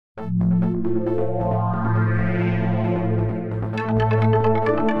Hello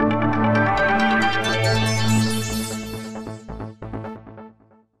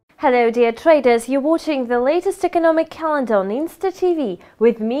dear traders, you're watching the latest economic calendar on Insta TV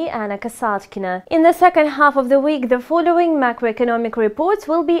with me, Anna Kasatkina. In the second half of the week, the following macroeconomic reports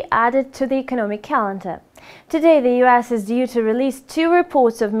will be added to the economic calendar. Today, the US is due to release two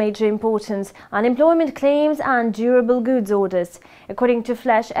reports of major importance: unemployment claims and durable goods orders. According to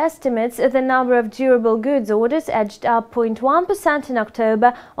flash estimates, the number of durable goods orders edged up 0.1% in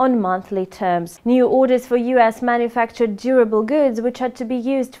October on monthly terms. New orders for US manufactured durable goods, which had to be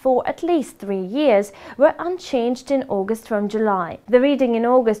used for at least 3 years, were unchanged in August from July. The reading in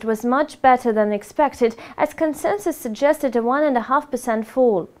August was much better than expected, as consensus suggested a 1.5%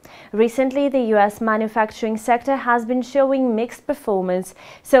 fall. Recently, the US manufacturing sector has been showing mixed performance,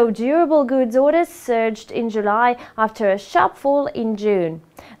 so durable goods orders surged in July after a sharp fall in June.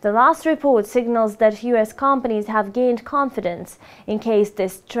 The last report signals that US companies have gained confidence. In case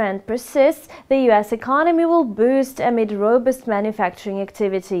this trend persists, the US economy will boost amid robust manufacturing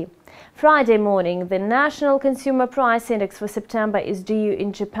activity. Friday morning, the National Consumer Price Index for September is due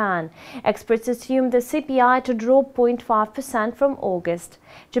in Japan. Experts assume the CPI to drop 0.5% from August.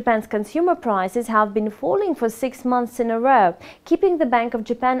 Japan's consumer prices have been falling for 6 months in a row, keeping the Bank of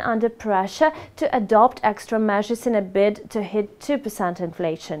Japan under pressure to adopt extra measures in a bid to hit 2%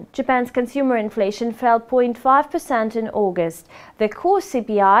 inflation. Japan's consumer inflation fell 0.5% in August. The core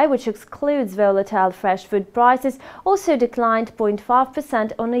CPI, which excludes volatile fresh food prices, also declined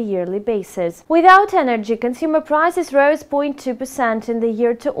 0.5% on a yearly basis. Without energy, consumer prices rose 0.2% in the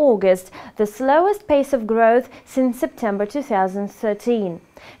year to August, the slowest pace of growth since September 2013.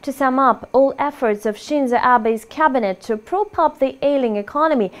 To sum up, all efforts of Shinzo Abe's cabinet to prop up the ailing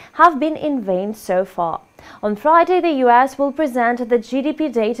economy have been in vain so far. On Friday, the US will present the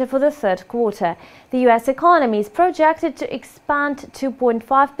GDP data for the third quarter. The US economy is projected to expand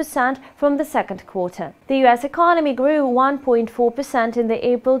 2.5% from the second quarter. The US economy grew 1.4% in the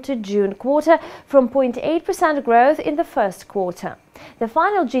April to June quarter from 0.8% growth in the first quarter. The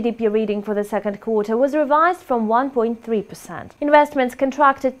final GDP reading for the second quarter was revised from 1.3%. Investments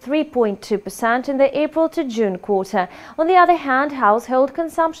contracted 3.2% in the April to June quarter. On the other hand, household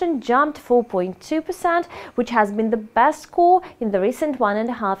consumption jumped 4.2%, which has been the best score in the recent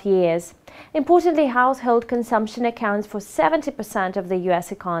 1.5 years. Importantly, household consumption accounts for 70% of the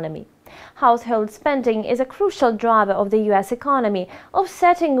US economy. Household spending is a crucial driver of the US economy,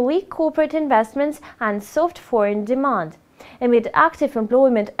 offsetting weak corporate investments and soft foreign demand. Amid active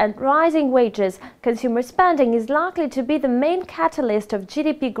employment and rising wages, consumer spending is likely to be the main catalyst of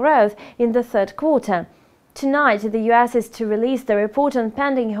GDP growth in the third quarter. Tonight, the US is to release the report on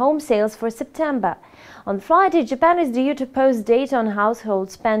pending home sales for September. On Friday, Japan is due to post data on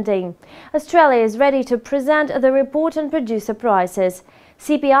household spending. Australia is ready to present the report on producer prices.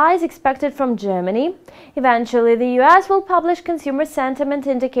 CPI is expected from Germany. Eventually, the US will publish consumer sentiment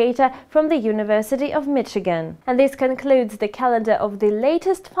indicator from the University of Michigan. And this concludes the calendar of the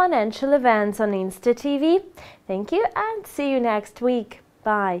latest financial events on Insta TV. Thank you and see you next week.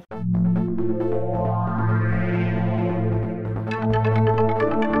 Bye.